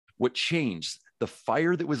what changed, the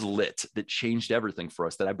fire that was lit, that changed everything for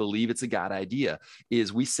us, that I believe it's a God idea,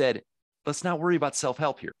 is we said, let's not worry about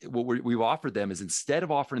self-help here. What we've offered them is, instead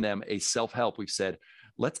of offering them a self-help, we've said,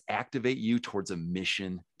 let's activate you towards a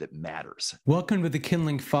mission that matters. Welcome to the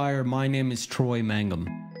Kindling Fire. My name is Troy Mangum.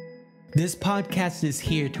 This podcast is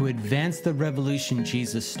here to advance the revolution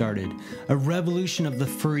Jesus started, a revolution of the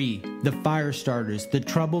free, the fire starters, the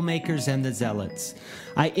troublemakers, and the zealots.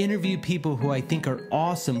 I interview people who I think are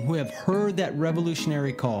awesome, who have heard that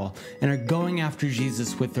revolutionary call and are going after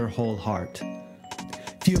Jesus with their whole heart.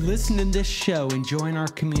 If you listen to this show and join our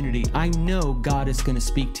community, I know God is going to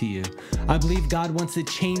speak to you. I believe God wants to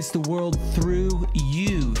change the world through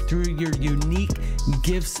you, through your unique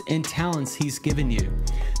gifts and talents He's given you.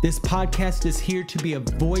 This podcast is here to be a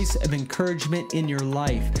voice of encouragement in your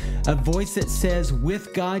life, a voice that says,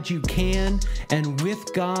 with God you can, and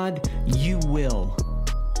with God you will.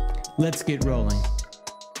 Let's get rolling.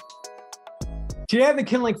 Today at the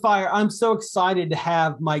Kindling Fire, I'm so excited to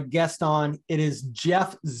have my guest on. It is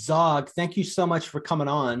Jeff Zaugg. Thank you so much for coming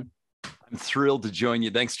on. I'm thrilled to join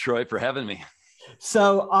you. Thanks, Troy, for having me.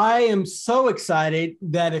 So I am so excited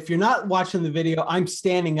that if you're not watching the video, I'm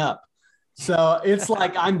standing up. So it's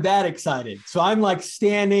like I'm that excited. So I'm like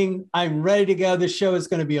standing. I'm ready to go. This show is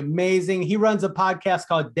going to be amazing. He runs a podcast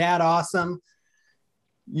called DadAwesome.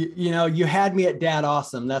 You know, you had me at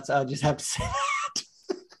DadAwesome. I just have to say that.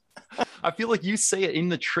 I feel like you say it in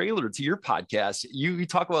the trailer to your podcast. You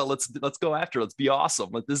talk about let's go after, let's be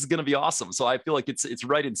awesome. Like, this is going to be awesome. So I feel like it's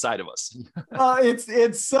right inside of us. I say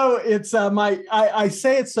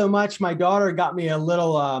it so much. My daughter got me a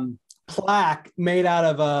little plaque made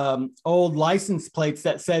out of old license plates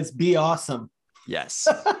that says "Be awesome." Yes.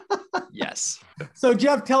 Yes. So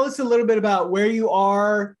Jeff, tell us a little bit about where you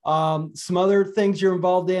are, some other things you're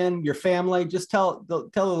involved in, your family. Just tell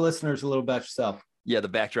the listeners a little about yourself. Yeah, the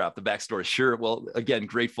backdrop, the backstory. Sure. Well, again,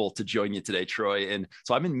 grateful to join you today, Troy. And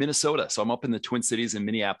so I'm in Minnesota. So I'm up in the Twin Cities in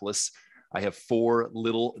Minneapolis. I have 4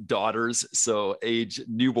 little daughters. So age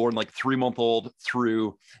newborn, like 3-month-old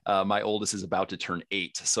through my oldest is about to turn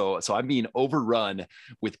 8. So I'm being overrun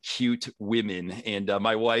with cute women. And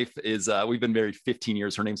my wife is, we've been married 15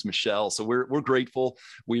 years. Her name's Michelle. So we're grateful.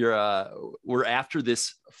 We're after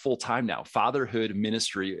this full time now, fatherhood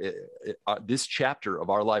ministry, this chapter of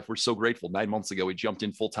our life. We're so grateful. 9 months ago, we jumped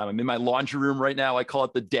in full time. I'm in my laundry room right now. I call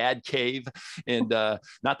it the dad cave, and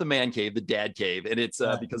not the man cave, the dad cave. And it's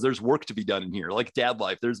because there's work to be done in here, like dad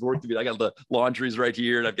life. There's work to be. I got the laundries right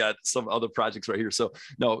here, and I've got some other projects right here. So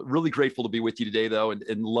no, really grateful to be with you today, though,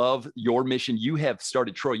 and love your mission. You have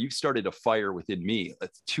started, Troy. You've started a fire within me.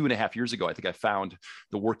 2.5 years ago, I think I found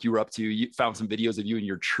the work you were up to. You found some videos of you in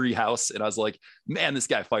your tree house, and I was like, man, this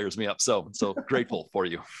guy fires me up. So grateful for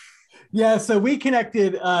you. Yeah. So we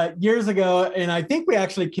connected years ago, and I think we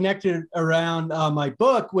actually connected around my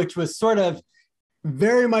book, which was sort of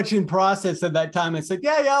very much in process at that time. I said,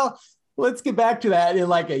 yeah, let's get back to that in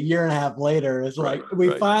like 1.5 years later. It's like,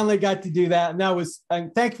 we finally got to do that. And that was,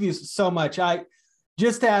 and thank you so much. I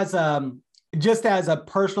just as a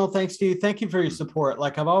personal thanks to you, thank you for your support.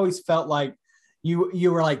 Like, I've always felt like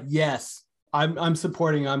you were like, yes, I'm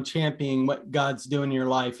supporting, I'm championing what God's doing in your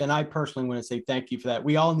life. And I personally want to say thank you for that.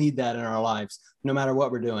 We all need that in our lives, no matter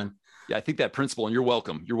what we're doing. Yeah, I think that principle, and you're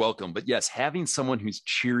welcome. But yes, having someone who's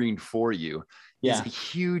cheering for you is a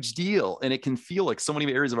huge deal. And it can feel like so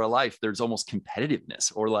many areas of our life, there's almost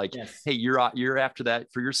competitiveness, or like, hey, you're after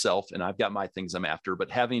that for yourself, and I've got my things I'm after. But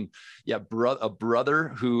having a brother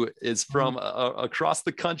who is from across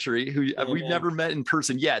the country, who we've never met in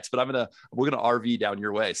person yet, but we're gonna RV down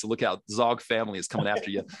your way. So look out, Zaugg family is coming after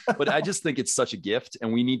you. But I just think it's such a gift,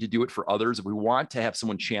 and we need to do it for others. If we want to have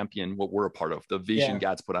someone champion what we're a part of, the vision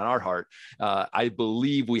God's put on our heart, I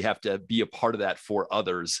believe we have to be a part of that for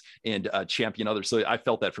others and champion others. So I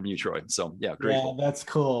felt that from you, Troy. So yeah, grateful. Yeah, that's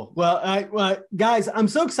cool. Well, guys, I'm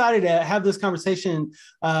so excited to have this conversation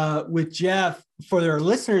with Jeff for their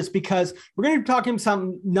listeners, because we're going to be talking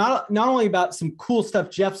something not only about some cool stuff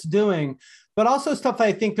Jeff's doing, but also stuff that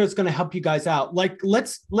I think that's going to help you guys out. Like,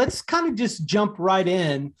 let's kind of just jump right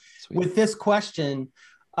in with this question.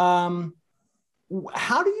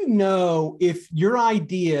 How do you know if your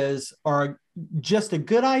ideas are just a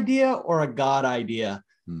good idea or a God idea?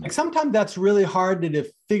 Like, sometimes that's really hard to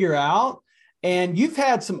figure out. And you've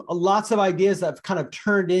had lots of ideas that have kind of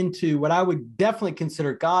turned into what I would definitely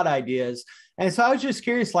consider God ideas. And so I was just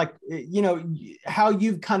curious, like, how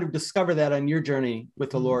you've kind of discovered that on your journey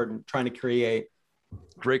with the Lord and trying to create.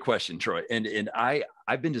 Great question, Troy. And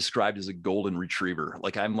I've been described as a golden retriever.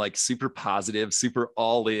 Like I'm like super positive, super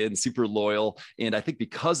all in, super loyal. And I think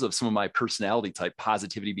because of some of my personality type,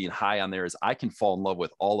 positivity being high on there, is I can fall in love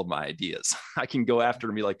with all of my ideas. I can go after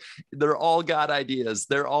and be like, they're all God ideas.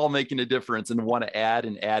 They're all making a difference, and want to add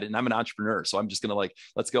and add. And I'm an entrepreneur. So I'm just going to like,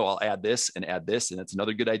 let's go. I'll add this. And it's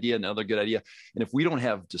another good idea, another good idea. And if we don't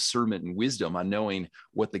have discernment and wisdom on knowing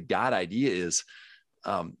what the God idea is,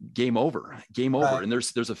 game over. Right. And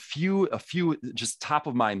there's a few just top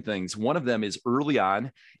of mind things. One of them is early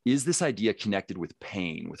on, is this idea connected with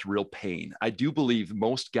pain, with real pain? I do believe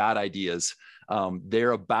most God ideas,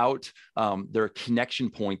 they're about their connection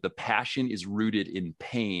point. The passion is rooted in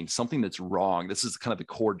pain, something that's wrong. This is kind of the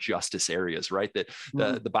core justice areas, right? That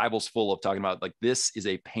the Bible's full of talking about, like, this is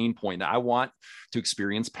a pain point. Now, I want to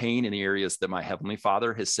experience pain in the areas that my Heavenly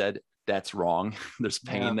Father has said that's wrong. There's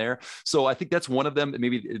pain there. So I think that's one of them.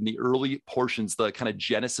 Maybe in the early portions, the kind of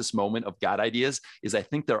genesis moment of God ideas is, I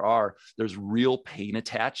think there's real pain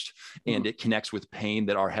attached, and it connects with pain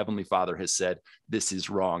that our Heavenly Father has said, this is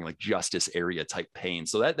wrong, like justice area type pain.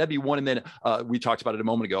 So that'd be one. And then we talked about it a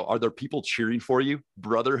moment ago. Are there people cheering for you?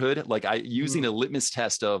 Brotherhood, like using a litmus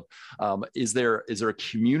test of, is there a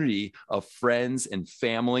community of friends and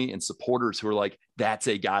family and supporters who are like, that's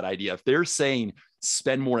a God idea. If they're saying,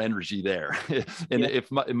 spend more energy there. And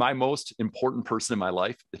if my most important person in my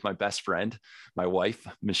life, if my best friend, my wife,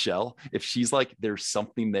 Michelle, if she's like, there's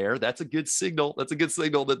something there, that's a good signal. That's a good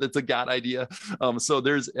signal that it's a God idea. So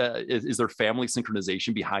is there family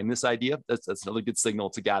synchronization behind this idea? That's another good signal.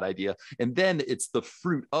 It's a God idea. And then it's the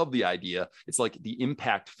fruit of the idea. It's like the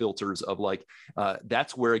impact filters of like,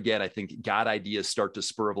 that's where, again, I think God ideas start to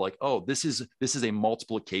spur of like, oh, this is a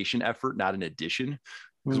multiplication effort, not an addition.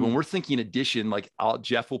 Because when we're thinking addition, like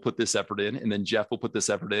Jeff will put this effort in, and then Jeff will put this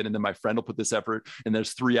effort in, and then my friend will put this effort, and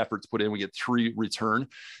there's 3 efforts put in, we get 3 return.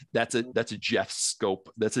 That's a Jeff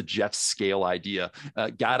scope. That's a Jeff scale idea.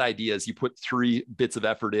 God ideas, you put 3 bits of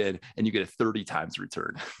effort in, and you get a 30 times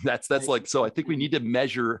return. That's like, so I think we need to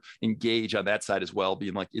measure, engage on that side as well,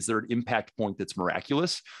 being like, is there an impact point that's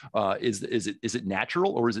miraculous? Is it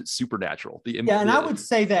natural, or is it supernatural? I would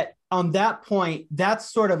say that on that point,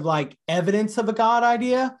 that's sort of like evidence of a God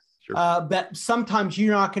idea. Sure. But sometimes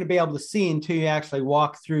you're not going to be able to see until you actually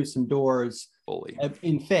walk through some doors fully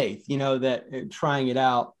in faith, that trying it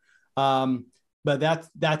out. But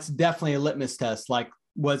that's definitely a litmus test. Like,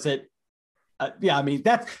 was it?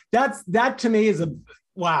 That to me is a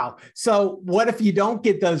wow. So what if you don't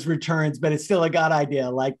get those returns, but it's still a God idea?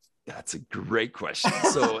 Like, that's a great question.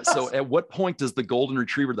 So at what point does the golden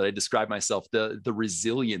retriever that I describe myself, the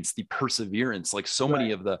resilience, the perseverance, like so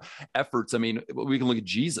many of the efforts, I mean, we can look at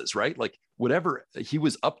Jesus, right? Like whatever he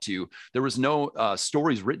was up to, there was no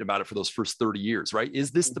stories written about it for those first 30 years, right?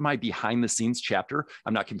 Is this my behind the scenes chapter?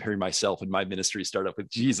 I'm not comparing myself and my ministry startup with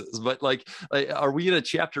Jesus, but like, are we in a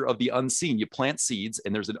chapter of the unseen? You plant seeds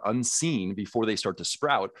and there's an unseen before they start to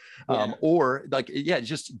sprout. Or like,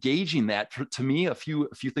 just gauging that. To me, a few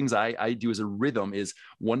things I do as a rhythm is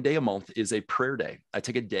one day a month is a prayer day. I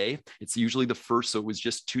take a day. It's usually the first. So it was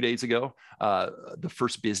just 2 days ago, the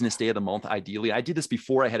first business day of the month. Ideally, I did this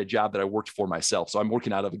before I had a job that I worked for myself. So I'm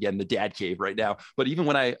working out of, again, the dad cave right now. But even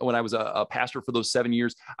when I was a pastor for those 7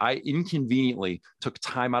 years, I inconveniently took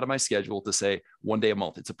time out of my schedule to say one day a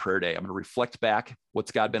month, it's a prayer day. I'm going to reflect back.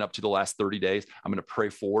 What's God been up to the last 30 days? I'm going to pray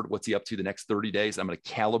forward. What's he up to the next 30 days? I'm going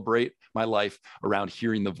to calibrate my life around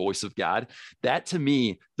hearing the voice of God. That to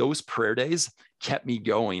me, those prayer days kept me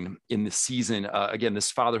going in the season. Again, this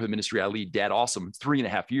fatherhood ministry I lead, DadAwesome,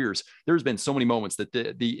 3.5 years. There's been so many moments that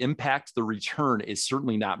the impact, the return is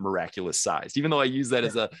certainly not miraculous sized, even though I use that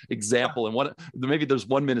as an example. And maybe there's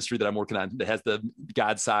one ministry that I'm working on that has the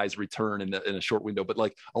God size return in a short window. But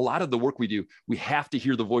like a lot of the work we do, we have to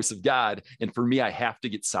hear the voice of God. And for me, I have to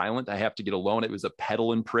get silent. I have to get alone. It was a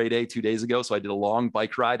pedal and pray day 2 days ago. So I did a long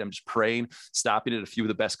bike ride. I'm just praying, stopping at a few of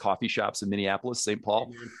the best coffee shops in Minneapolis, St.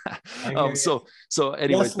 Paul. So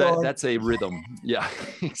anyways, yes, that's a rhythm. Yeah,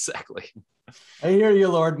 exactly. I hear you,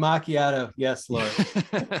 Lord. Macchiato. Yes, Lord.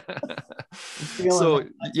 So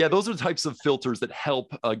yeah, those are the types of filters that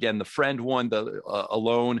help. Again, the friend one, the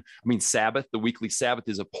alone. I mean, Sabbath, the weekly Sabbath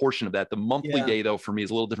is a portion of that. The monthly day, though, for me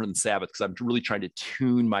is a little different than Sabbath because I'm really trying to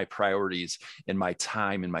tune my priorities and my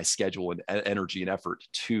time and my schedule and energy and effort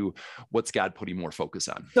to what's God putting more focus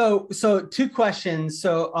on. So 2 questions.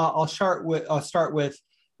 So I'll start with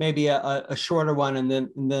maybe a shorter one, and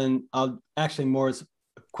then I'll actually more as a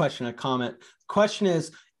question, a comment. Question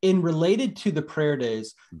is, in related to the prayer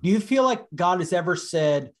days, do you feel like God has ever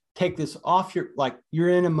said, take this off you're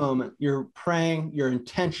in a moment, you're praying, you're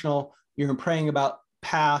intentional, you're praying about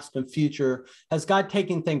past and future? Has God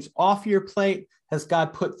taken things off your plate? Has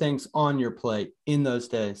God put things on your plate in those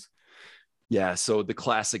days? Yeah. So the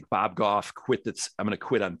classic Bob Goff quit. I'm going to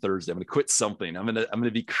quit on Thursday. I'm going to quit something. I'm going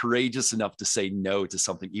to be courageous enough to say no to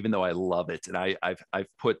something, even though I love it. And I've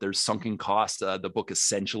put, there's sunken cost, the book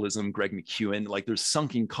Essentialism, Greg McKeown, like there's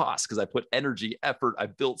sunken cost because I put energy, effort. I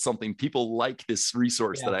built something. People like this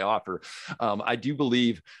resource that I offer. I do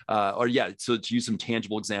believe, so to use some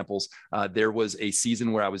tangible examples, there was a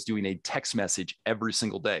season where I was doing a text message every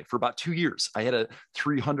single day for about 2 years. I had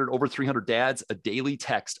over 300 dads, a daily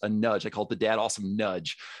text, a nudge. I call it the DadAwesome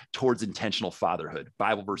nudge towards intentional fatherhood,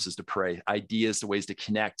 Bible verses to pray, ideas to ways to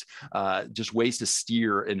connect, just ways to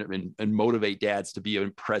steer and motivate dads to be a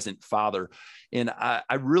present father. And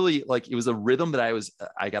I really it was a rhythm that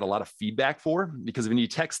I got a lot of feedback for, because when you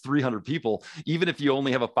text 300 people, even if you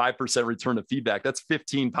only have a 5% return of feedback, that's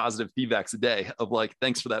 15 positive feedbacks a day of like,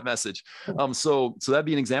 thanks for that message. So that'd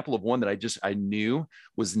be an example of one that I knew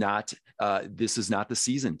was not, this is not the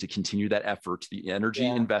season to continue that effort, the energy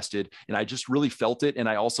invested. And I just really felt it. And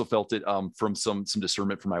I also felt it from some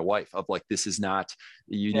discernment from my wife of like, this is not,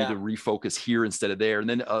 you need to refocus here instead of there. And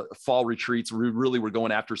then fall retreats, we're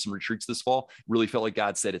going after some retreats this fall. Really felt like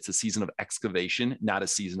God said it's a season of excavation, not a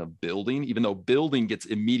season of building, even though building gets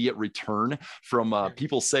immediate return from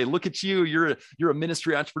people say, look at you, you're a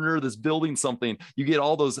ministry entrepreneur that's building something. You get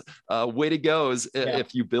all those way to goes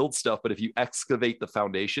if you build stuff. But if you excavate the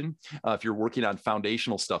foundation, if you're working on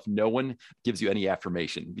foundational stuff, no one gives you any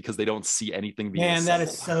affirmation because they don't see anything being assembled. That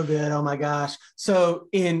is so good. Oh my gosh. So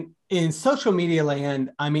in social media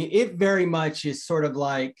land, I mean, it very much is sort of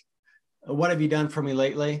like, what have you done for me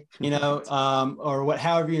lately? Or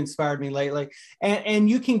how have you inspired me lately? And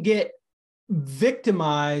you can get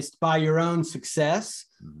victimized by your own success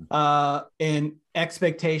and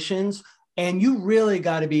expectations. And you really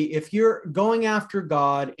got to be, if you're going after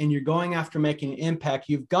God and you're going after making an impact,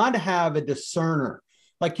 you've got to have a discerner.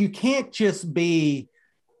 Like you can't just be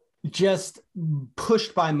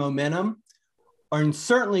pushed by momentum, and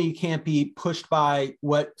certainly you can't be pushed by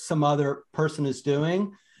what some other person is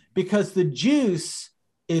doing, because the juice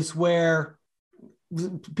is where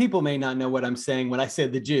people may not know what I'm saying when I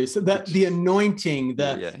said the juice, the anointing,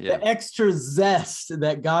 the extra zest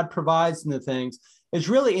that God provides in the things is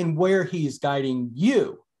really in where he's guiding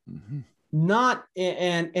you. Not,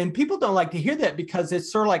 and people don't like to hear that because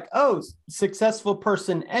it's sort of like, oh, successful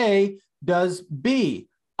person A does B.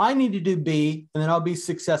 I need to do B, and then I'll be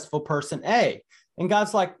successful person A. And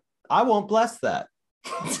God's like, I won't bless that.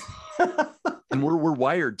 And we're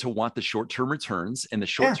wired to want the short-term returns, and the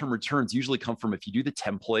short-term returns usually come from, if you do the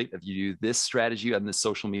template, if you do this strategy on this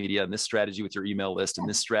social media and this strategy with your email list and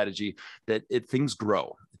this strategy, things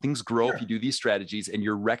grow. Things grow if you do these strategies and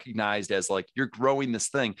you're recognized as like, you're growing this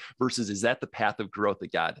thing versus is that the path of growth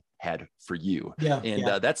that God had for you?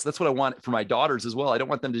 That's what I want for my daughters as well. I don't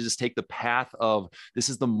want them to just take the path of, this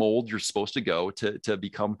is the mold you're supposed to go to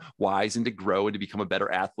become wise and to grow and to become a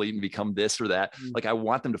better athlete and become this or that. Like I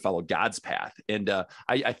want them to follow God's path. And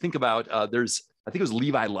I think about, I think it was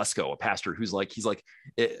Levi Lusko, a pastor, he's like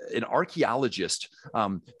an archaeologist.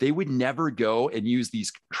 They would never go and use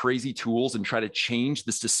these crazy tools and try to change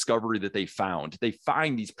this discovery that they found. They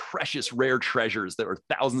find these precious, rare treasures that are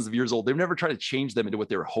thousands of years old. They've never tried to change them into what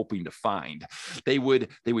they were hoping to find. They would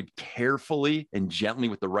carefully and gently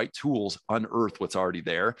with the right tools unearth what's already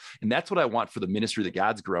there. And that's what I want for the ministry that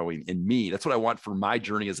God's growing in me. That's what I want for my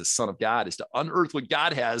journey as a son of God, is to unearth what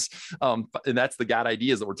God has. And that's the God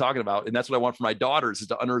ideas that we're talking about. And that's what I want for my daughters, is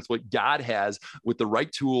to unearth what God has with the right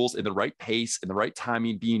tools and the right pace and the right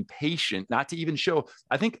timing, being patient, not to even show.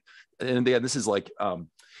 I think, and again, this is like,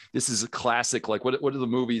 this is a classic, like what are the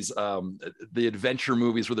movies, the adventure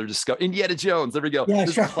movies where they're discovering Indiana Jones. There we go.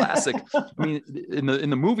 This is classic. I mean, in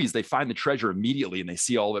the movies, they find the treasure immediately and they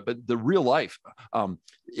see all of it. But the real life,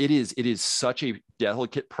 it is such a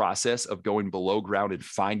delicate process of going below ground and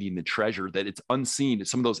finding the treasure that it's unseen.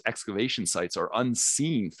 Some of those excavation sites are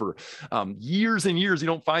unseen for years and years. You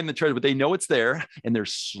don't find the treasure, but they know it's there and they're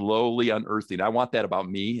slowly unearthing. I want that about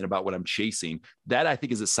me and about what I'm chasing. That I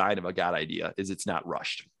think is a sign of a God idea, is it's not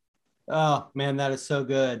rushed. Oh man, that is so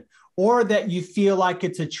good. Or that you feel like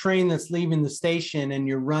it's a train that's leaving the station and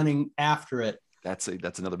you're running after it. That's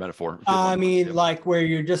another metaphor. I mean, like where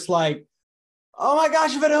you're just like, oh my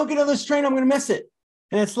gosh, if I don't get on this train, I'm going to miss it.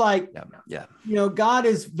 And it's like, God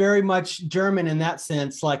is very much German in that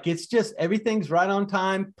sense. Like it's just, everything's right on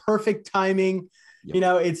time, perfect timing.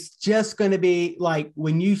 It's just going to be like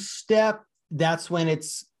when you step, that's when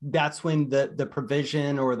the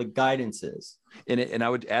provision or the guidance is. And I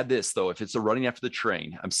would add this though, if it's a running after the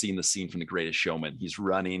train, I'm seeing the scene from The Greatest Showman. He's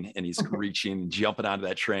running and he's reaching, jumping onto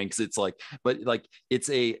that train. Cause it's like, but like,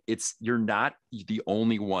 you're not the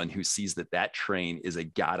only one who sees that train is a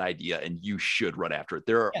God idea and you should run after it.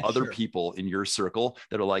 There are other people in your circle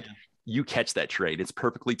that are like, you catch that train. It's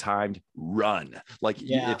perfectly timed. Run. Like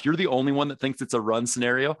if you're the only one that thinks it's a run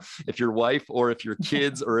scenario, if your wife or if your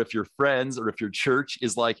kids or if your friends or if your church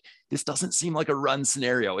is like, this doesn't seem like a run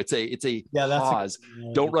scenario. It's a pause.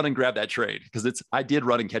 Don't run and grab that train. Because I did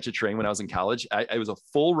run and catch a train when I was in college. I was a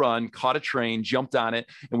full run, caught a train, jumped on it.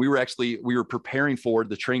 And we were preparing for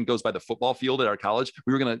the train goes by the football field at our college.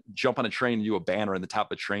 We were going to jump on a train and do a banner in the top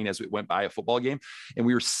of the train as it went by a football game. And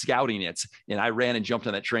we were scouting it. And I ran and jumped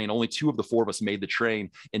on that train. Only 2 of the 4 of us made the train,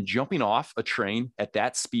 and jumping off a train at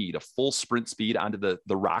that speed, a full sprint speed onto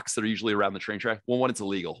the rocks that are usually around the train track. Well, 1, it's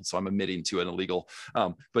illegal. So I'm admitting to an illegal,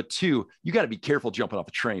 but 2, you got to be careful jumping off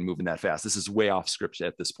a train moving that fast. This is way off script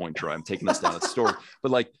at this point, Troy. I'm taking this down a story, but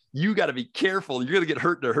like, you got to be careful. You're going to get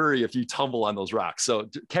hurt in a hurry if you tumble on those rocks. So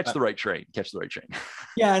catch the right train,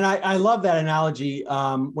 Yeah. And I love that analogy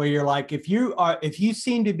where you're like, if you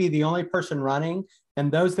seem to be the only person running and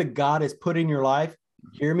those that God has put in your life,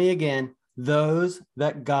 hear me again, those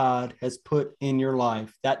that God has put in your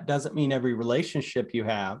life. That doesn't mean every relationship you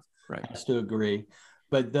have has to agree,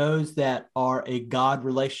 but those that are a God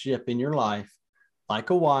relationship in your life, like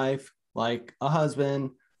a wife, like a husband,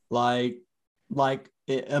 like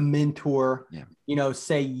a mentor,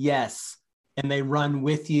 say yes, and they run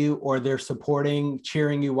with you or they're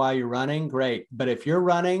cheering you while you're running, great. But if you're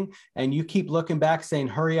running and you keep looking back saying,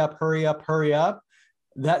 hurry up, hurry up, hurry up,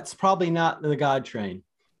 that's probably not the God train.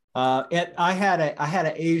 I had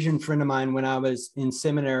an Asian friend of mine when I was in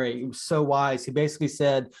seminary. He was so wise. He basically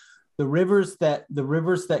said, the rivers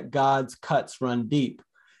that God's cuts run deep.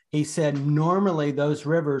 He said, normally those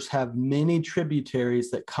rivers have many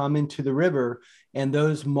tributaries that come into the river, and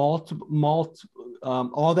those all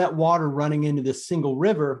that water running into this single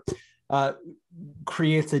river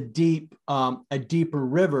creates a deeper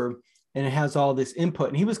river, and it has all this input.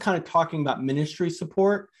 And he was kind of talking about ministry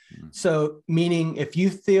support. So meaning if you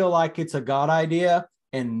feel like it's a God idea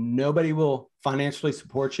and nobody will financially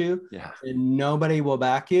support you and nobody will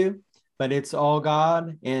back you, but it's all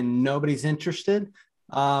God and nobody's interested,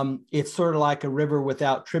 it's sort of like a river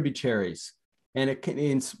without tributaries. And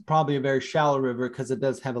it's probably a very shallow river because it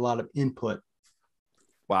does have a lot of input.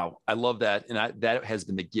 Wow. I love that. And that has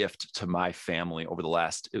been the gift to my family over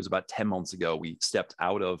it was about 10 months ago. We stepped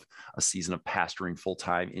out of a season of pastoring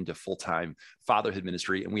full-time into full-time fatherhood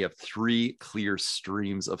ministry. And we have 3 clear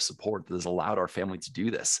streams of support that has allowed our family to do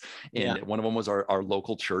this. And one of them was our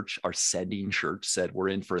local church, our sending church said, we're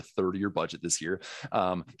in for a 3rd of your budget this year.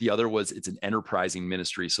 The other was, it's an enterprising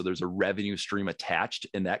ministry. So there's a revenue stream attached,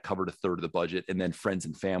 and that covered a 3rd of the budget. And then friends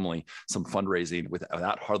and family, some fundraising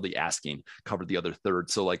without hardly asking, covered the other 1/3.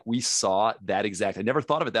 So like we saw that exact, I never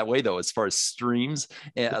thought of it that way though, as far as streams.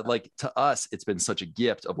 And like to us, it's been such a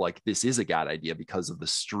gift of like, this is a God idea because of the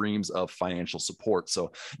streams of financial support.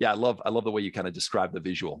 So yeah, I love the way you kind of describe the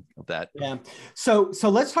visual of that. Yeah. So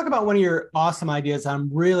let's talk about one of your awesome ideas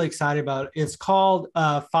I'm really excited about. It's called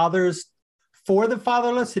Fathers for the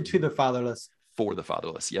Fatherless and to the Fatherless. For the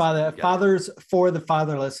fatherless. Yep. Fathers for the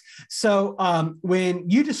fatherless. So when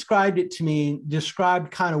you described it to me,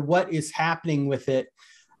 described kind of what is happening with it,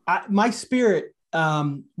 my spirit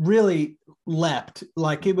really leapt.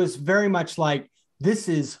 Like it was very much like, this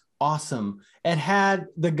is awesome. It had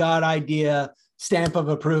the God idea stamp of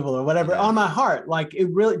approval or whatever on my heart. Like it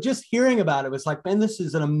really, just hearing about it was like, man, this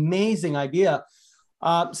is an amazing idea.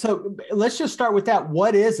 So let's just start with that.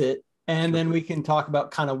 What is it? And then we can talk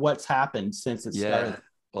about kind of what's happened since it started.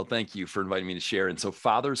 Well, thank you for inviting me to share. And so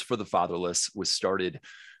Fathers for the Fatherless was started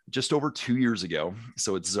just over 2 years ago.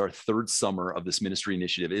 So it's our 3rd summer of this ministry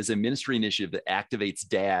initiative. It is a ministry initiative that activates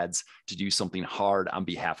dads to do something hard on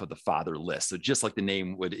behalf of the fatherless. So just like the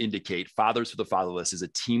name would indicate, Fathers for the Fatherless is a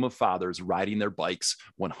team of fathers riding their bikes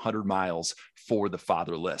 100 miles for the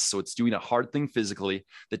fatherless. So it's doing a hard thing physically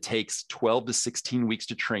that takes 12 to 16 weeks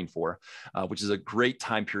to train for, which is a great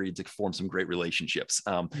time period to form some great relationships.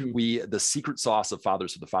 The secret sauce of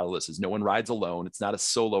Fathers for the Fatherless is no one rides alone. It's not a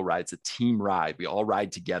solo ride. It's a team ride. We all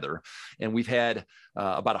ride together. together. And we've had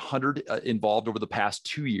about 100 involved over the past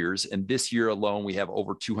 2 years. And this year alone, we have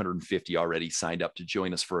over 250 already signed up to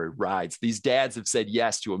join us for rides. These dads have said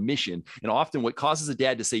yes to a mission. And often what causes a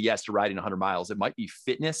dad to say yes to riding 100 miles, it might be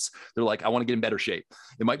fitness. They're like, I want to get in better shape.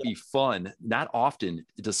 It might be fun. Not often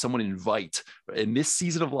does someone invite in this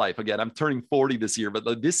season of life. Again, I'm turning 40 this year,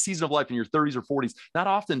 but this season of life in your 30s or 40s, not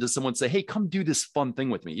often does someone say, hey, come do this fun thing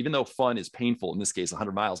with me, even though fun is painful in this case,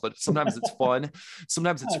 100 miles, but sometimes it's fun.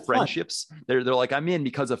 Sometimes it's friendships. They're like, I'm in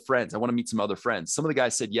because of friends. I want to meet some other friends. Some of the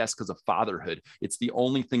guys said yes because of fatherhood. It's the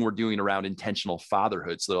only thing we're doing around intentional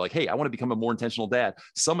fatherhood. So they're like, hey, I want to become a more intentional dad.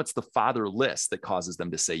 Some it's the fatherless that causes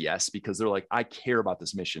them to say yes, because they're like, I care about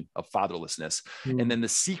this mission of fatherlessness. And then the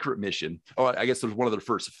secret mission, or I guess there's one of the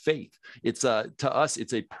first, faith. It's to us,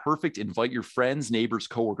 it's a perfect invite your friends, neighbors,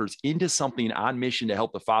 coworkers into something on mission to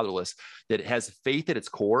help the fatherless that has faith at its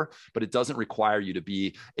core, but it doesn't require you to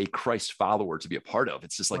be a Christ follower to be a part of.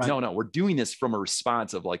 It's just like, no, we're doing this from a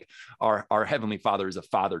response of like our Heavenly Father is a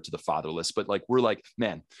father to the fatherless, but like, we're like,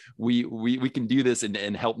 man, we can do this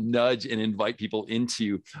and help nudge and invite people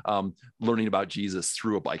into learning about Jesus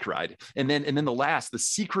through a bike ride. And then the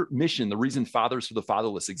secret mission, the reason Fathers for the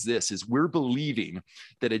Fatherless exists is we're believing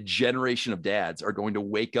that a generation of dads are going to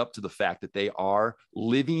wake up to the fact that they are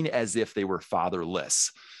living as if they were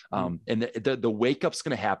fatherless. And the wake up's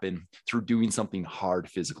going to happen through doing something hard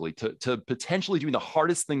physically, to potentially doing the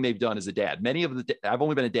hardest thing they've done as a dad. I've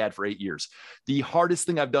only been a dad for 8 years. The hardest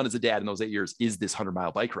thing I've done as a dad in those 8 years is this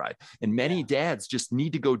 100-mile bike ride. And many dads just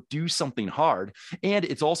need to go do something hard. And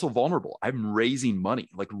it's also vulnerable. I'm raising money,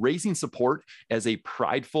 like raising support as a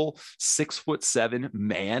prideful 6'7"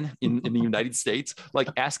 man in the United States, like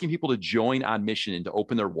asking people to join on mission and to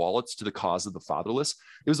open their wallets to the cause of the fatherless.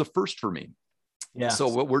 It was a first for me. Yeah. So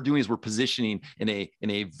what we're doing is we're positioning in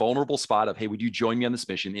a vulnerable spot of, hey, would you join me on this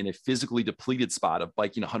mission, in a physically depleted spot of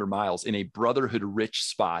biking 100 miles, in a brotherhood rich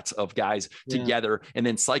spot of guys together. And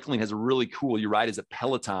then cycling has a really cool, you ride as a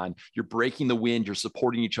Peloton, you're breaking the wind, you're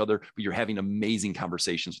supporting each other, but you're having amazing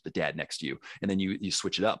conversations with the dad next to you. And then you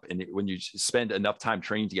switch it up. And when you spend enough time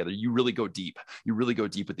training together, you really go deep. You really go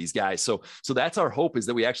deep with these guys. So that's our hope, is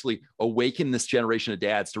that we actually awaken this generation of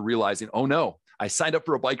dads to realizing, oh no, I signed up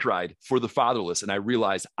for a bike ride for the fatherless, and I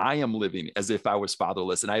realized I am living as if I was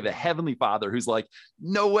fatherless. And I have a Heavenly Father who's like,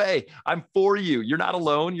 no way, I'm for you. You're not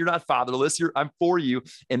alone. You're not fatherless. I'm for you.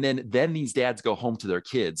 And then these dads go home to their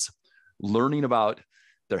kids, learning about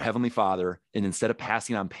their Heavenly Father. And instead of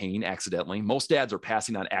passing on pain accidentally, most dads are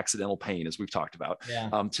passing on accidental pain, as we've talked about,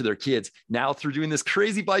 to their kids. Now, through doing this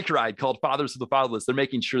crazy bike ride called Fathers of the Fatherless, they're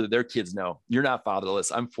making sure that their kids know, you're not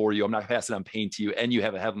fatherless. I'm for you. I'm not passing on pain to you. And you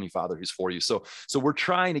have a Heavenly Father who's for you. So we're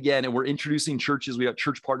trying again, and we're introducing churches. We have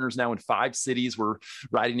church partners now in 5 cities. We're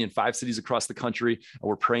riding in 5 cities across the country. And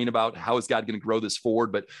we're praying about how is God going to grow this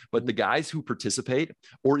forward. But the guys who participate,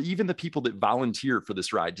 or even the people that volunteer for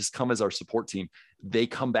this ride, just come as our support team. They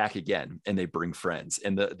come back again and they bring friends.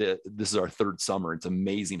 And this is our 3rd summer. It's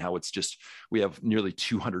amazing how it's just, we have nearly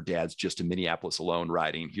 200 dads just in Minneapolis alone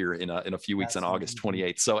riding here in a few weeks on August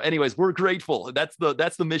 28th. So anyways, we're grateful. That's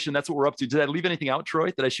the mission. That's what we're up to. Did I leave anything out,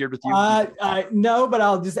 Troy, that I shared with you? No, but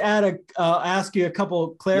I'll just ask you a couple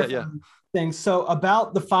clarifying things. So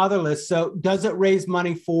about the fatherless, so does it raise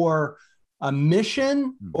money for a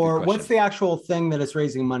mission, or what's the actual thing that it's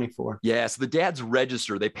raising money for? Yeah, so the dads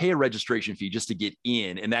register. They pay a registration fee just to get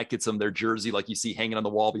in, and that gets them their jersey, like you see hanging on the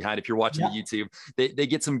wall behind. If you're watching the YouTube, they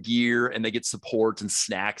get some gear and they get support and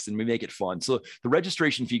snacks, and we make it fun. So the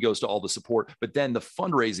registration fee goes to all the support, but then the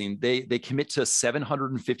fundraising, they commit to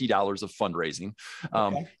 $750 of fundraising.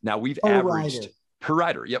 Now we've averaged. Per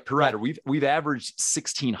rider. Yep. Per rider. We've averaged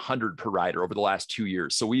 1,600 per rider over the last 2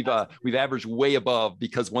 years. So we've averaged way above,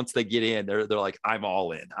 because once they get in, they're like, I'm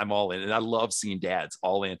all in. I'm all in. And I love seeing dads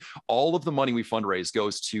all in. All of the money we fundraise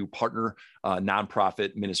goes to partner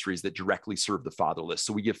nonprofit ministries that directly serve the fatherless.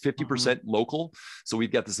 So we give 50% local. So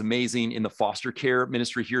we've got this amazing, in the foster care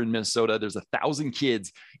ministry here in Minnesota, there's 1,000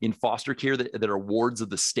 kids in foster care that are wards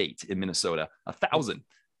of the state in Minnesota. 1,000.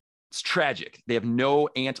 It's tragic. They have no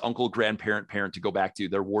aunt, uncle, grandparent, parent to go back to.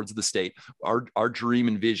 They're wards of the state. Our dream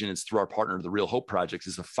and vision is, through our partner, the Real Hope Project,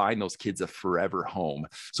 is to find those kids a forever home.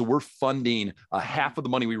 So we're funding half of the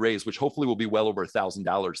money we raise, which hopefully will be well over $1,000,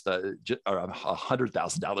 or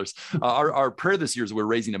 $100,000. Our prayer this year is we're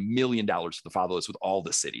raising $1 million for the fatherless with all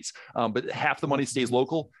the cities. But half the money stays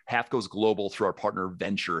local, half goes global through our partner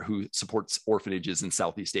Venture, who supports orphanages in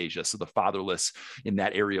Southeast Asia. So the fatherless in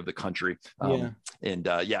that area of the country.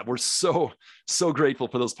 We're so grateful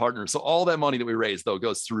for those partners. So all that money that we raise, though,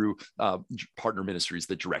 goes through partner ministries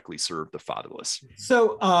that directly serve the fatherless.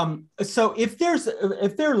 So, so if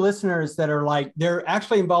there are listeners that are like, they're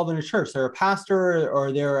actually involved in a church, they're a pastor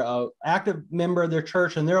or they're an active member of their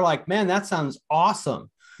church, and they're like, man, that sounds awesome.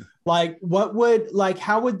 Like,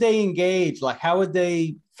 how would they engage? Like, how would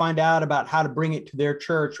they find out about how to bring it to their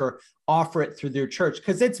church or offer it through their church?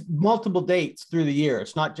 Because it's multiple dates through the year.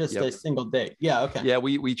 It's not just a single date. Yeah. Okay. Yeah.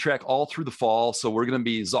 We track all through the fall. So we're going to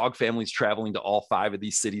be Zaugg families traveling to all 5 of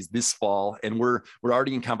these cities this fall. And we're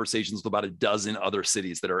already in conversations with about a dozen other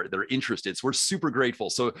cities that are interested. So we're super grateful.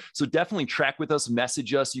 So definitely track with us,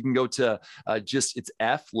 message us. You can go to it's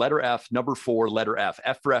letter F, number 4, letter F,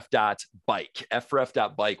 ffref.bike.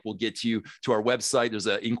 ffref.bike will get you to our website. There's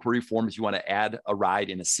an inquiry form if you want to add a ride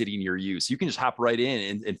in a city near you. So you can just hop right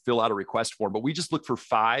in and fill out a request form. But we just look for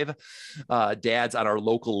 5 dads on our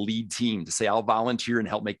local lead team to say, I'll volunteer and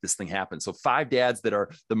help make this thing happen. So 5 dads that are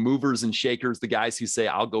the movers and shakers, the guys who say,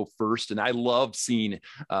 I'll go first. And I love seeing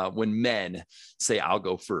when men say, I'll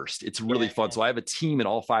go first. It's really fun. So I have a team in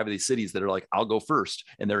all 5 of these cities that are like, I'll go first.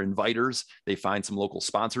 And they're inviters. They find some local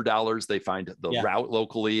sponsor dollars. They find the route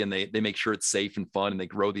locally, and they make sure it's safe and fun, and they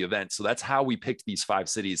grow the event. So that's how we picked these 5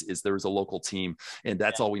 cities, is there was a local team, and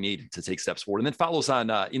that's all we need to take steps forward. And then follow us on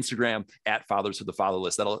Instagram at Fathers of the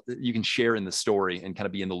Fatherless. You can share in the story and kind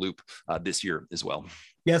of be in the loop this year as well.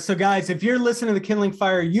 Yeah. So guys, if you're listening to the Kindling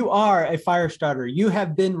Fire, you are a fire starter. You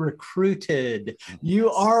have been recruited.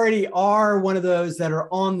 You already are one of those that are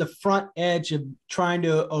on the front edge of trying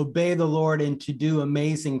to obey the Lord and to do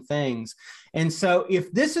amazing things. And so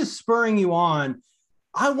if this is spurring you on,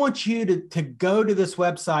 I want you to go to this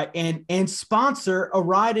website and sponsor a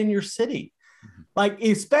ride in your city. Like,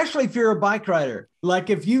 especially if you're a bike rider, like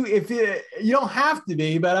if you don't have to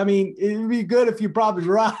be, but I mean, it'd be good if you probably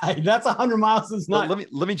ride. That's 100 miles. Is not. Well,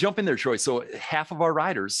 let me jump in there, Troy. So half of our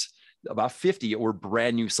riders, about 50, were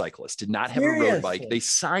brand new cyclists, did not have a road bike. They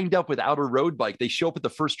signed up without a road bike. They show up at the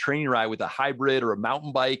first training ride with a hybrid or a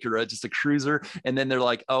mountain bike or just a cruiser. And then they're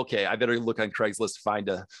like, okay, I better look on Craigslist to find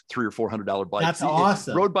a $300 or $400 bike. That's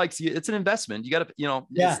awesome. Road bikes, it's an investment. You got to,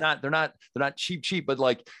 they're not cheap, but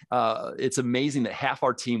like, it's amazing that half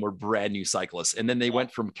our team were brand new cyclists. And then they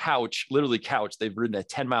went from literally couch. They've ridden a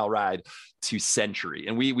 10-mile ride to century.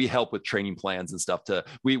 And we help with training plans and stuff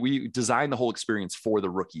we design the whole experience for the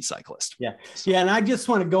rookie cyclist. Yeah. So. Yeah. And I just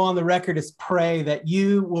want to go on the record as pray that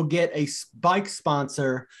you will get a bike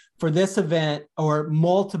sponsor for this event, or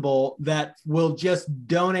multiple, that will just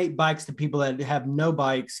donate bikes to people that have no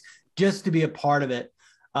bikes, just to be a part of it.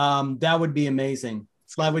 That would be amazing.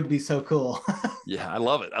 That would be so cool. Yeah. I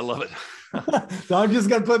love it. So I'm just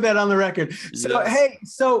going to put that on the record. So, hey,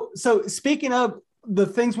 so speaking of the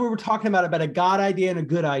things we were talking about a God idea and a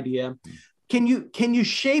good idea, can you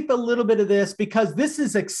shape a little bit of this, because this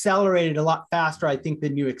is accelerated a lot faster, I think,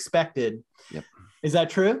 than you expected. Yep. Is that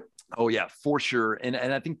true? Oh yeah, for sure. And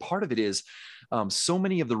I think part of it is so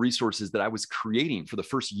many of the resources that I was creating for the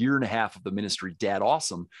first year and a half of the ministry,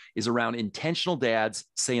 DadAwesome, is around intentional dads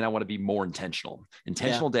saying, I want to be more intentional.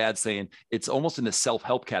 Intentional dads saying, it's almost in the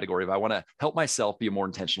self-help category of, I want to help myself be a more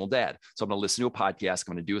intentional dad. So I'm going to listen to a podcast.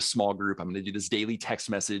 I'm going to do a small group. I'm going to do this daily text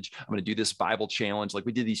message. I'm going to do this Bible challenge. Like,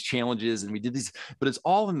 we did these challenges and we did these, but it's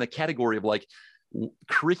all in the category of like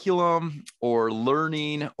curriculum or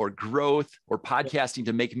learning or growth or podcasting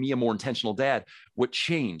to make me a more intentional dad. What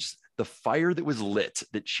changed? The fire that was lit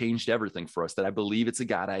that changed everything for us, that I believe it's a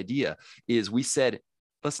God idea, is we said,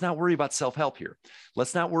 let's not worry about self-help here.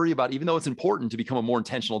 Let's not worry about, even though it's important to become a more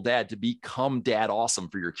intentional dad, to become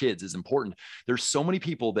DadAwesome for your kids is important. There's so many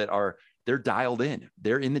people that they're dialed in.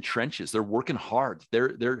 They're in the trenches. They're working hard.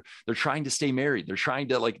 They're trying to stay married. They're trying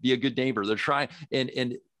to like be a good neighbor. They're trying.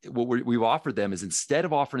 And what we've offered them is, instead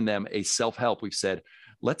of offering them a self-help, we've said,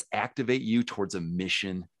 let's activate you towards a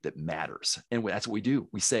mission that matters. And that's what we do.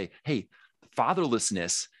 We say, hey,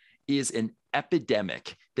 fatherlessness is an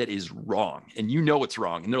epidemic that is wrong. And you know it's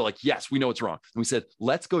wrong. And they're like, yes, we know it's wrong. And we said,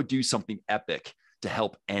 let's go do something epic to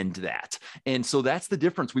help end that. And so that's the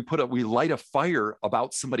difference. We light a fire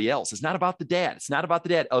about somebody else. It's not about the dad. It's not about the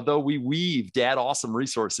dad, although we weave DadAwesome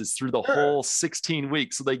resources through the whole 16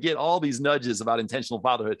 weeks. So they get all these nudges about intentional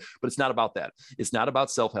fatherhood, but it's not about that. It's not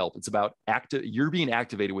about self-help. It's about you're being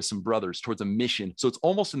activated with some brothers towards a mission. So it's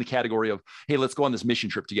almost in the category of, hey, let's go on this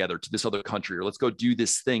mission trip together to this other country, or let's go do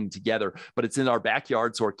this thing together. But it's in our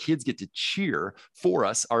backyard. So our kids get to cheer for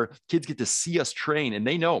us. Our kids get to see us train. And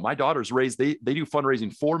they know my daughter's raised, they do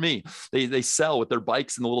fundraising for me. They sell with their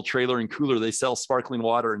bikes in the little trailer and cooler. They sell sparkling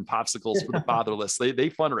water and popsicles for the fatherless. They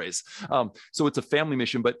fundraise. So it's a family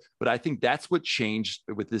mission, but I think that's what changed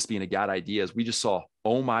with this being a God idea, is we just saw,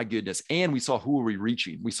 Oh my goodness. And we saw who were we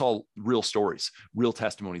reaching? We saw real stories, real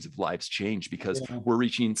testimonies of lives changed because we're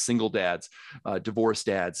reaching single dads, divorced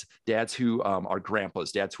dads, dads who are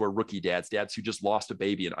grandpas, dads who are rookie dads, dads who just lost a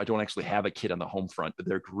baby and I don't actually have a kid on the home front, but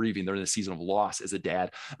they're grieving. They're in a season of loss as a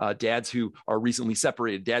dad, dads who are recently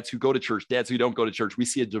separated, dads who go to church, dads who don't go to church. We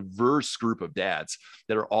see a diverse group of dads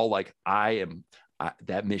that are all like,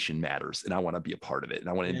 that mission matters and I want to be a part of it. And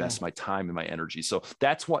I want to invest my time and my energy. So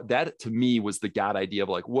that to me was the God idea of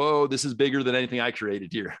like, whoa, this is bigger than anything I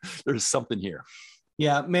created here. There's something here.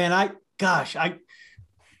 Yeah, man. I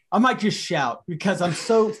might just shout because I'm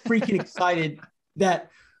so freaking excited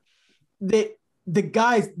that the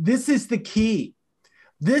guys, this is the key.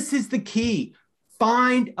 This is the key.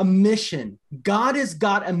 Find a mission. God has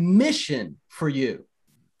got a mission for you.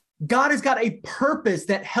 God has got a purpose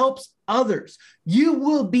that helps others. You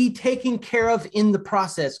will be taken care of in the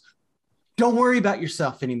process. Don't worry about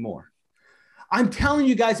yourself anymore. I'm telling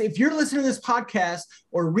you guys, if you're listening to this podcast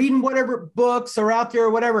or reading whatever books are out there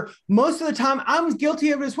or whatever, most of the time I'm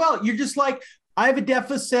guilty of it as well. You're just like, I have a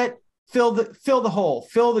deficit. Fill the hole,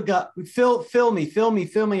 fill the gut, fill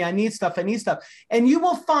me. I need stuff. And you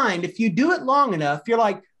will find if you do it long enough, you're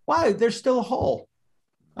like, wow, there's still a hole.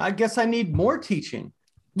 I guess I need more teaching.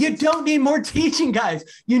 You don't need more teaching, guys.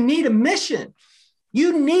 You need a mission.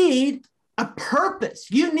 You need a purpose.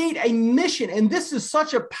 You need a mission. And this is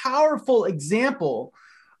such a powerful example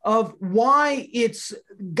of why it's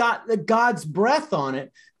got God's breath on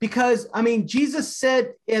it. Because, I mean, Jesus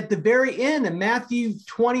said at the very end in Matthew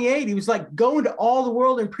 28, he was like, go into all the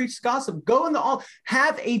world and preach the gospel. Go into all,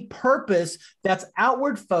 have a purpose that's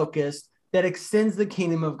outward focused, that extends the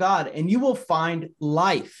kingdom of God, and you will find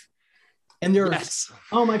life. And there's,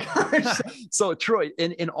 oh my gosh. So Troy,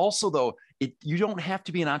 and also though, you don't have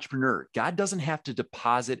to be an entrepreneur. God doesn't have to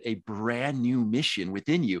deposit a brand new mission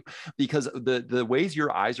within you, because the ways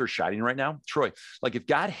your eyes are shining right now, Troy, like if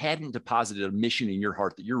God hadn't deposited a mission in your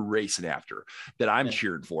heart that you're racing after, that I'm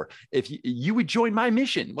cheering for, if you would join my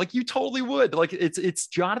mission, like you totally would. Like it's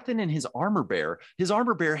Jonathan and his armor bearer. His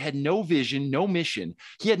armor bearer had no vision, no mission.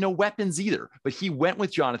 He had no weapons either, but he went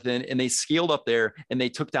with Jonathan and they scaled up there and they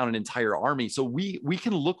took down an entire army. So we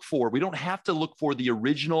can look for, we don't have to look for the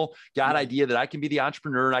original God idea that I can be the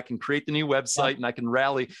entrepreneur and I can create the new website and I can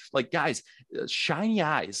rally. Like, guys, shiny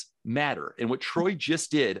eyes matter. And what Troy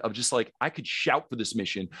just did of just like, I could shout for this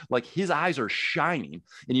mission, like his eyes are shining.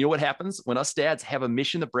 And you know what happens when us dads have a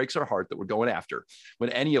mission that breaks our heart that we're going after?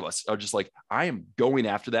 When any of us are just like, I am going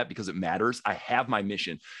after that because it matters. I have my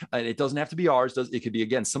mission. And it doesn't have to be ours. It could be,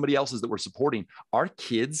 again, somebody else's that we're supporting. Our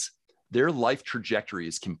kids, their life trajectory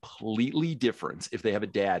is completely different if they have a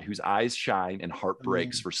dad whose eyes shine and heart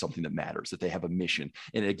breaks for something that matters, that they have a mission.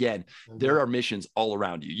 And again, there are missions all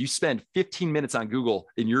around you. You spend 15 minutes on Google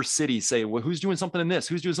in your city saying, well, who's doing something in this?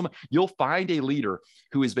 Who's doing something? You'll find a leader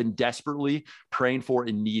who has been desperately praying for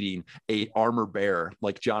and needing a armor bearer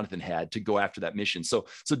like Jonathan had to go after that mission. So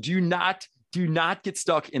do not get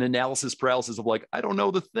stuck in analysis paralysis of like, I don't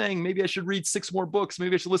know the thing. Maybe I should read 6 more books.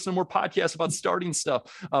 Maybe I should listen to more podcasts about starting stuff.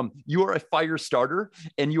 You are a fire starter.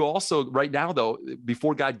 And you also right now, though,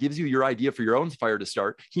 before God gives you your idea for your own fire to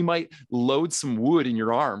start, he might load some wood in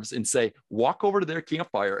your arms and say, walk over to their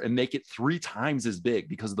campfire and make it 3 times as big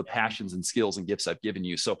because of the passions and skills and gifts I've given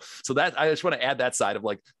you. So that I just want to add that side of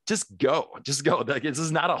like, just go. Like, this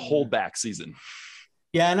is not a holdback season.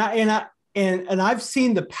 Yeah. And I've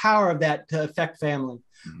seen the power of that to affect family.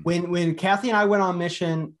 When Kathy and I went on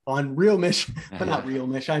real mission, but not real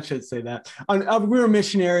mission, I should say that. We were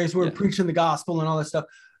missionaries, we were preaching the gospel and all that stuff.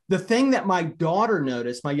 The thing that my daughter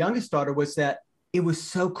noticed, my youngest daughter, was that it was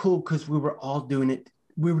so cool because we were all doing it.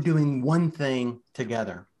 We were doing one thing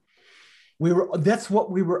together. That's what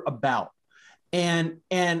we were about. And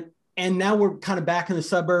now we're kind of back in the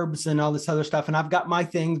suburbs and all this other stuff. And I've got my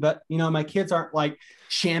thing, but my kids aren't like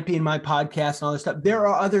championing my podcast and all this stuff. There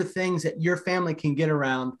are other things that your family can get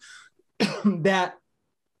around that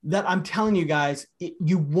I'm telling you guys,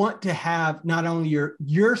 you want to have not only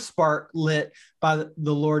your spark lit by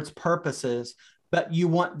the Lord's purposes, but you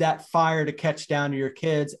want that fire to catch down to your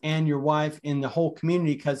kids and your wife and the whole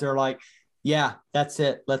community, because they're like, yeah, that's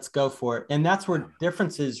it. Let's go for it. And that's where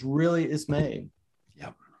differences really is made.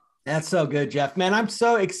 Yep. That's so good, Jeff. Man, I'm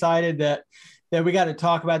so excited that we got to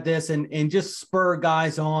talk about this and just spur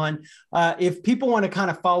guys on. If people want to kind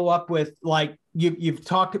of follow up with, like you've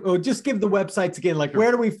talked, or just give the websites again, like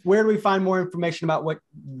where do we find more information about what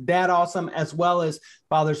DadAwesome as well as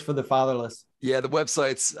Fathers for the Fatherless? Yeah, the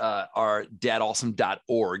websites are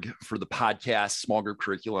dadawesome.org for the podcast, small group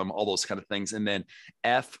curriculum, all those kind of things. And then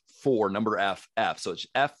F4 number F. So it's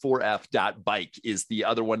F4F.bike is the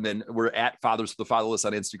other one. Then we're at Fathers for the Fatherless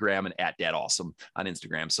on Instagram and at DadAwesome on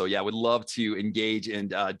Instagram. So yeah, would love to engage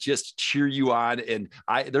and just cheer you on. And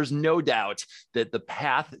there's no doubt that the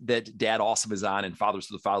path that DadAwesome is on and Fathers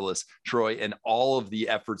for the Fatherless, Troy, and all of the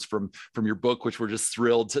efforts from your book, which we're just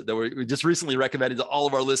thrilled that we just recently recommended to all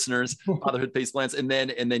of our listeners, Fatherhood Face Plants, and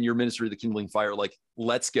then your ministry, the Kindling Fire. Like,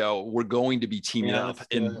 let's go. We're going to be teaming up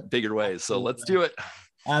in bigger ways. So let's do it.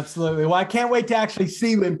 Absolutely. Well, I can't wait to actually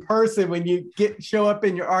see you in person when you show up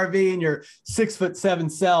in your RV and your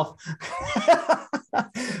 6'7" self.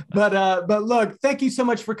 But look, thank you so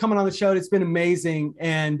much for coming on the show. It's been amazing.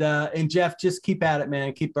 And Jeff, just keep at it,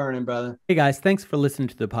 man. Keep burning, brother. Hey guys, thanks for listening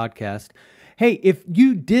to the podcast. Hey, if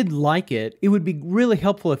you did like it, it would be really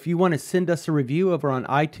helpful if you want to send us a review over on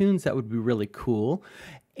iTunes. That would be really cool.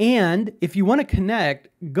 And if you want to connect,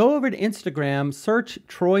 go over to Instagram, search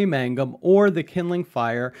Troy Mangum or the Kindling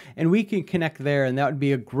Fire, and we can connect there. And that would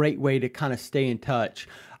be a great way to kind of stay in touch.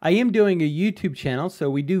 I am doing a YouTube channel, so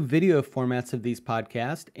we do video formats of these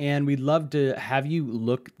podcasts, and we'd love to have you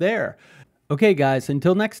look there. Okay, guys,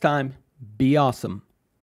 until next time, be awesome.